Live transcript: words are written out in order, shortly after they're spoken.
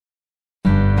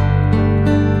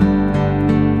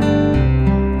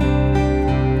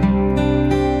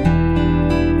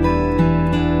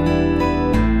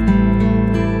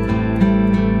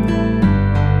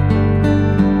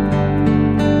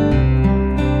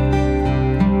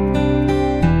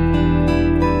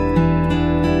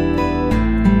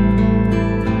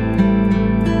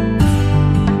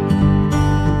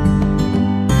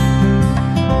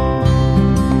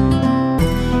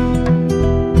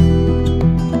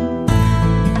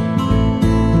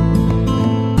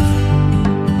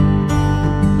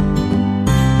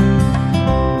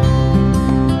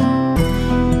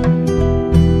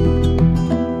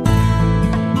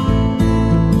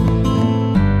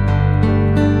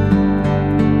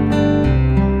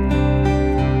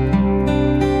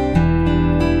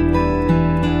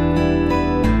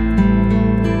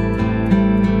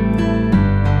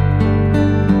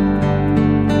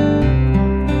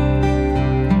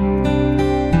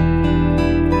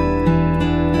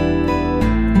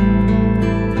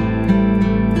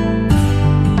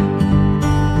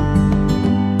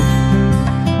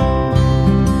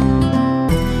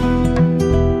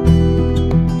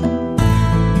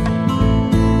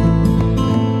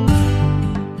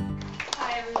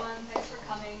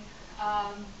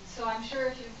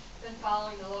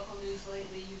news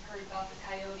lately, you've heard about the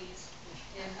coyotes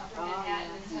in Upper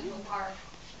Manhattan and Central Park.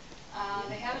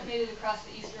 They haven't made it across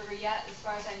the East River yet, as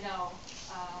far as I know.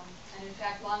 And in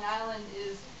fact, Long Island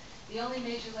is the only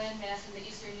major landmass in the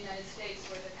eastern United States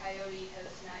where the coyote has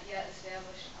not yet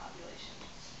established a population.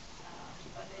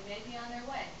 But they may be on their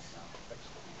way, so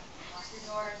lock your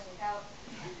doors, look out.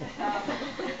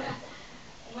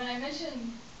 When I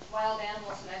mention wild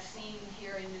animals that I've seen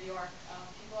here in New York,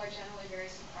 people are generally very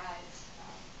surprised,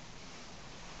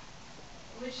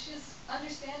 which is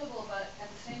understandable, but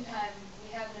at the same time,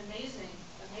 we have an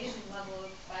amazing level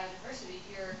of biodiversity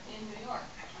here in New York,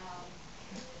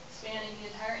 spanning the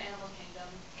entire animal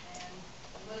kingdom, and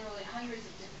literally hundreds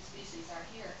of different species are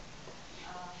here.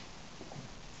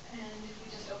 And if we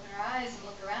just open our eyes and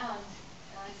look around,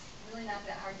 it's really not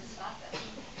that hard to spot them.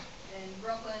 In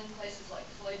Brooklyn, places like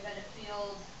Floyd Bennett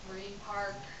Field, Marine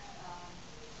Park,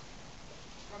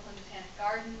 Brooklyn Botanic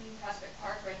Garden, Prospect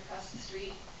Park right across the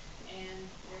street, and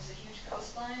there's a huge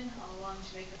coastline all along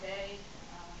Jamaica Bay,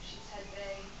 Sheepshead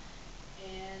Bay,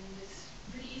 and it's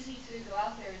pretty easy to go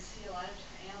out there and see a lot of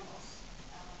different animals.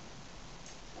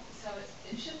 So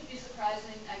it shouldn't be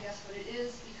surprising, I guess, but it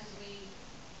is, because we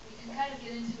can kind of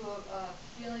get into a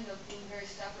feeling of being very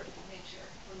separate from nature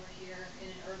when we're here in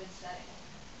an urban setting.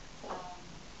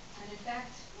 And in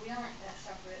fact, we aren't that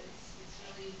separate. It's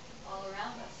really all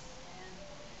around us. And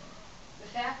the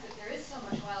fact that there is so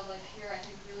much wildlife here, I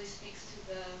think, really speaks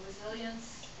to the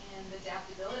resilience and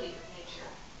adaptability of nature.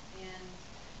 And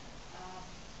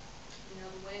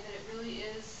the way that it really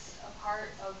is a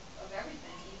part of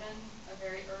everything, even a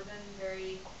very urban,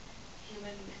 very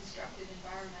human-constructed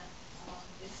environment.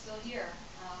 It's still here.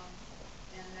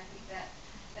 And I think that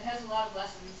has a lot of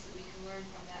lessons that we can learn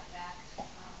from that fact.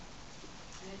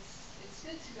 And it's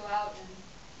good to go out and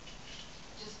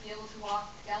just be able to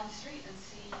walk down the street and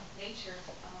see nature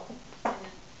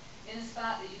in a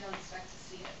spot that you don't expect to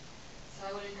see it. So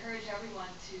I would encourage everyone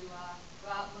to go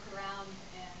out and look around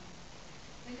and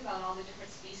think about all the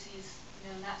different species,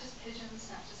 not just pigeons,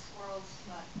 not just squirrels,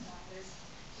 but there's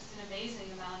just an amazing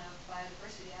amount of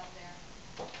biodiversity out there.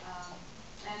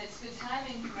 And it's good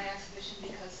timing for my exhibition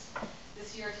because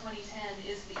this year, 2010,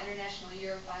 is the International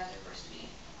Year of Biodiversity.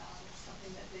 It's something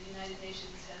that the United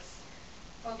Nations has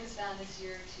focused on this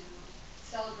year to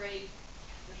celebrate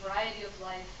the variety of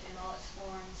life in all its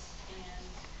forms and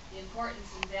the importance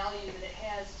and value that it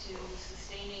has to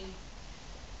sustaining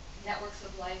networks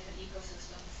of life and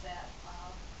ecosystems that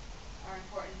are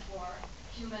important for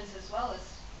humans as well as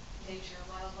nature,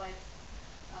 wildlife,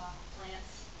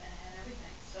 plants, and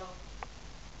everything. So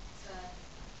it's a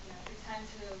good time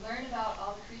to learn about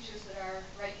all the creatures that are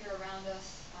right here around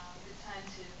us. A good time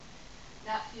to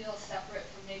not feel separate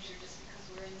from nature just because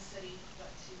we're in the city, but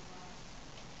to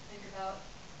think about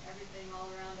everything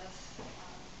all around us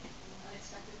in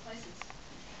unexpected places.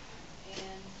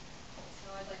 And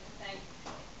so I'd like to thank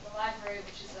the library,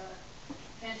 which is a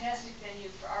fantastic venue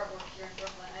for artwork here in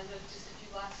Brooklyn. I live just a few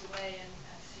blocks away, and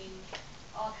I've seen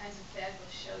all kinds of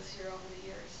fabulous shows here over the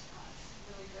years. It's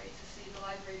really great to see the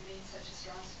library being such a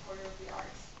strong supporter of the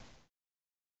arts.